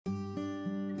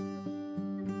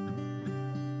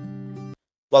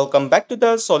Welcome back to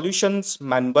the solutions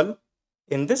manual.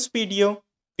 In this video,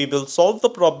 we will solve the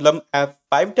problem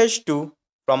F5-2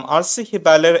 from RC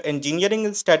Hibbeler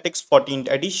Engineering Statics 14th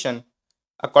edition.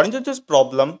 According to this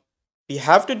problem, we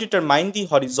have to determine the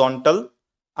horizontal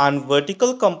and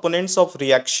vertical components of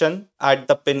reaction at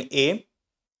the pin A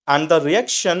and the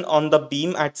reaction on the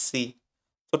beam at C.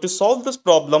 So to solve this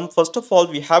problem, first of all,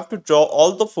 we have to draw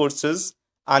all the forces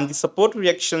and the support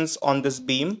reactions on this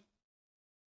beam.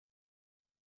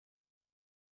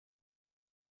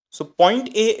 So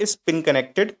point A is pin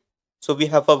connected. So we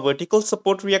have a vertical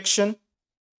support reaction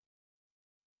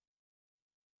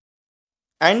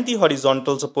and the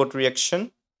horizontal support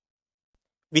reaction.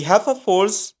 We have a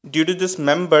force due to this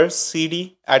member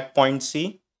CD at point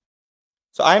C.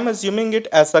 So I am assuming it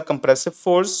as a compressive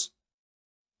force.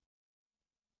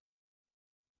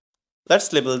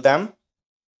 Let's label them.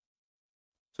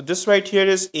 So this right here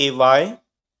is AY,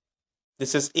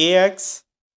 this is AX,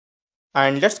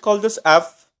 and let's call this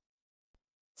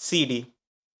FCD.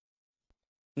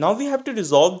 Now we have to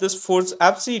resolve this force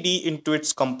FCD into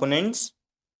its components.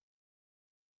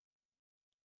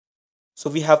 So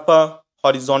we have a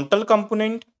horizontal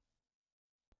component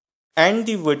and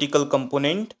the vertical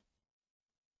component.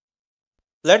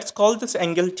 Let's call this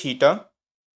angle theta.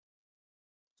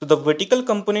 So the vertical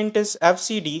component is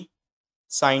FCD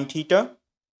sine theta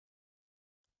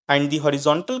and the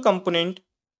horizontal component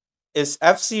is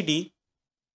FCD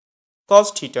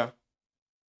cos theta.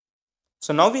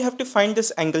 So now we have to find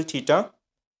this angle theta.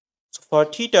 So for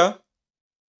theta,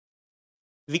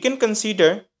 we can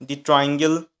consider the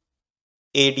triangle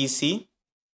ADC.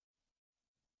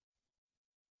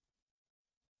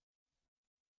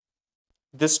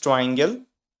 This triangle.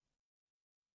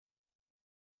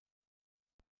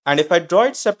 And if I draw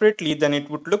it separately, then it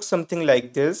would look something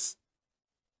like this.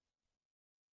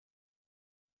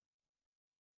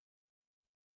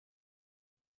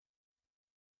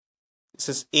 This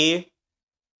is A,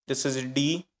 this is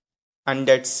D, and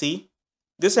that's C.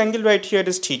 This angle right here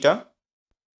is theta.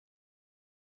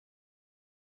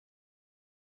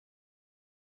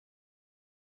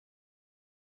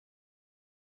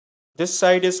 This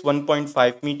side is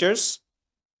 1.5 meters.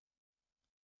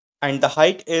 And the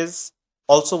height is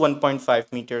also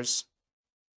 1.5 meters.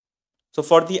 So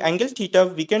for the angle theta,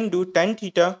 we can do tan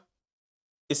theta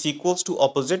is equals to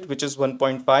opposite, which is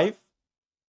 1.5,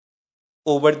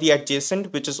 over the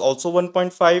adjacent, which is also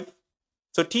 1.5.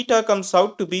 So theta comes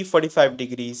out to be 45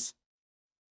 degrees.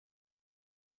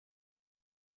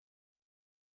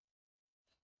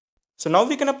 So now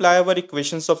we can apply our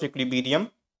equations of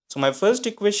equilibrium. So my first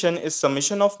equation is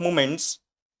summation of moments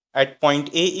at point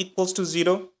A equals to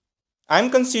 0. I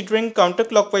am considering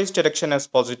counterclockwise direction as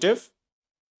positive.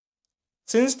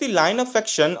 Since the line of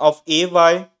action of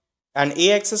AY and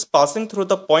AX is passing through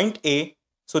the point A,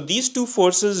 so these two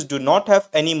forces do not have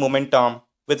any momentum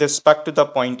with respect to the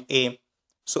point A.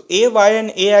 So AY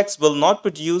and AX will not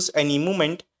produce any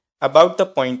moment about the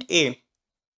point A.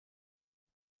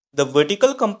 The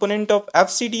vertical component of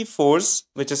FCD force,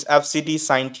 which is FCD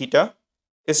sine theta,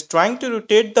 is trying to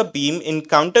rotate the beam in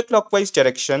counterclockwise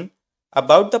direction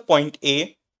about the point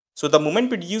A. So the moment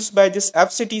produced by this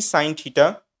FCD sine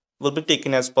theta will be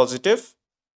taken as positive.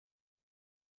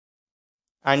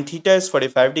 And theta is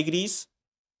 45 degrees.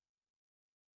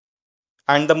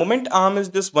 And the moment arm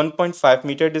is this 1.5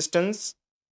 meter distance.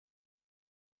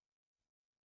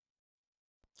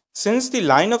 Since the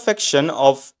line of action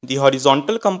of the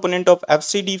horizontal component of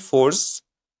FCD force,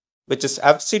 which is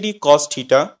FCD cos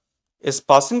theta, is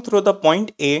passing through the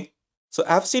point A, so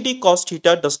FCD cos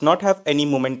theta does not have any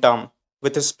momentum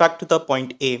with respect to the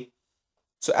point A.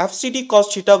 So FCD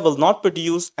cos theta will not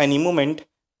produce any moment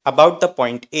about the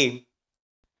point A.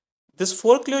 This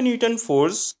 4 kN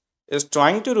force is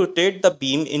trying to rotate the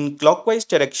beam in clockwise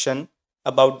direction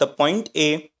about the point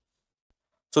A.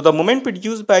 So the moment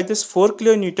produced by this 4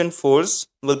 kN force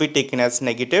will be taken as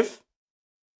negative.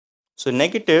 So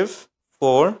negative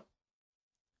 4,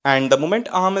 and the moment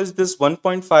arm is this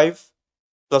 1.5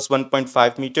 plus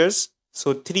 1.5 meters,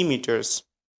 so 3 meters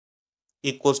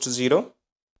equals to 0.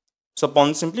 So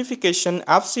upon simplification,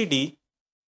 FCD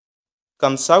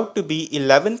comes out to be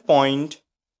 11.31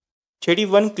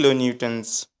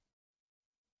 kilonewtons.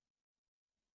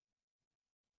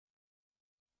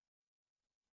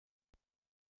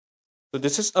 So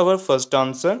this is our first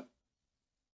answer.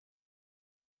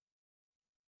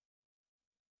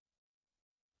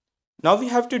 Now we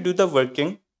have to do the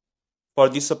working for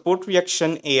the support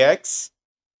reaction AX.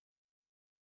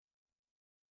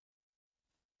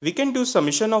 We can do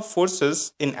summation of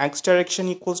forces in x direction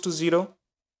equals to 0.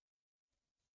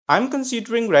 I am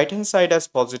considering right hand side as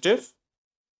positive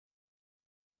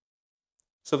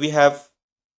So we have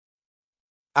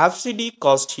FCD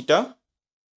cos theta,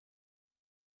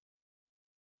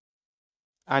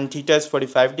 and theta is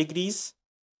 45 degrees,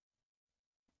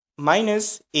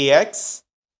 minus AX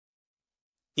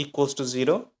equals to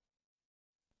 0.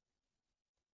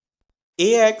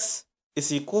 AX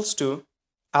is equals to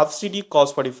FCD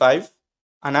cos 45,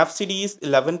 and FCD is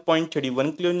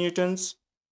 11.31 kilonewtons.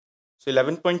 So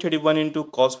 11.31 into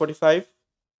cos 45.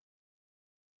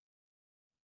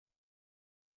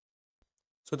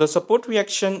 So the support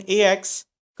reaction AX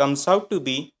comes out to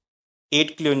be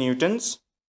 8 kilonewtons.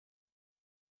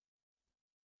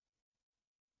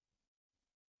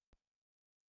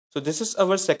 So this is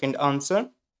our second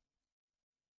answer.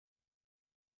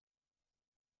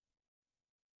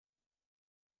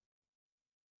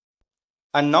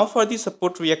 And now for the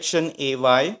support reaction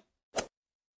AY.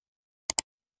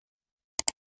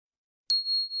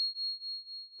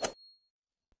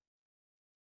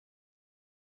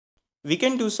 We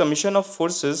can do summation of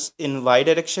forces in y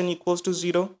direction equals to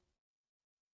 0.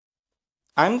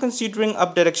 I am considering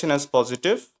up direction as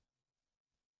positive.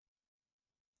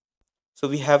 So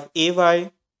we have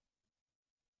AY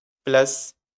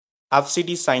plus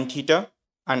FCD sin theta,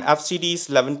 and FCD is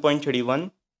 11.31.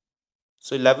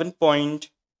 So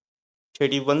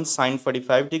 11.31 sin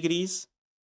 45 degrees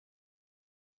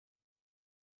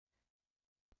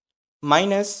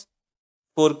minus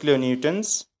 4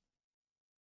 kilonewtons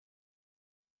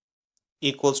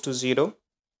equals to 0.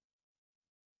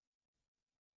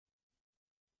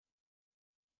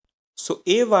 So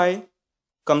AY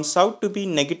comes out to be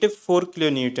negative 4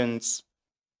 kilonewtons.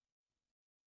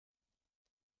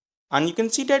 And you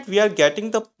can see that we are getting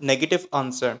the negative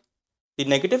answer. The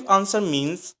negative answer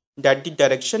means that the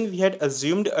direction we had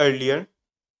assumed earlier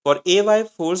for AY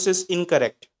force is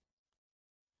incorrect.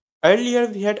 Earlier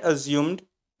we had assumed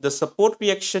the support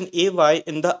reaction AY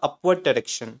in the upward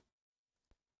direction,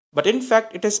 but in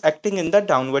fact it is acting in the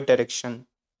downward direction.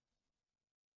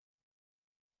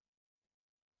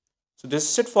 So this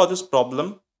is it for this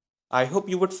problem. I hope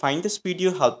you would find this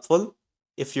video helpful.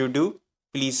 If you do,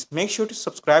 please make sure to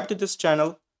subscribe to this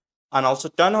channel and also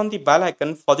turn on the bell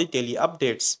icon for the daily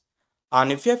updates.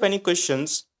 And if you have any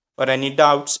questions or any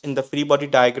doubts in the free body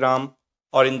diagram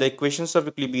or in the equations of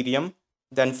equilibrium,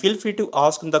 then feel free to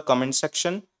ask in the comment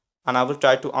section and I will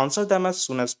try to answer them as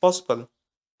soon as possible.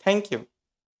 Thank you.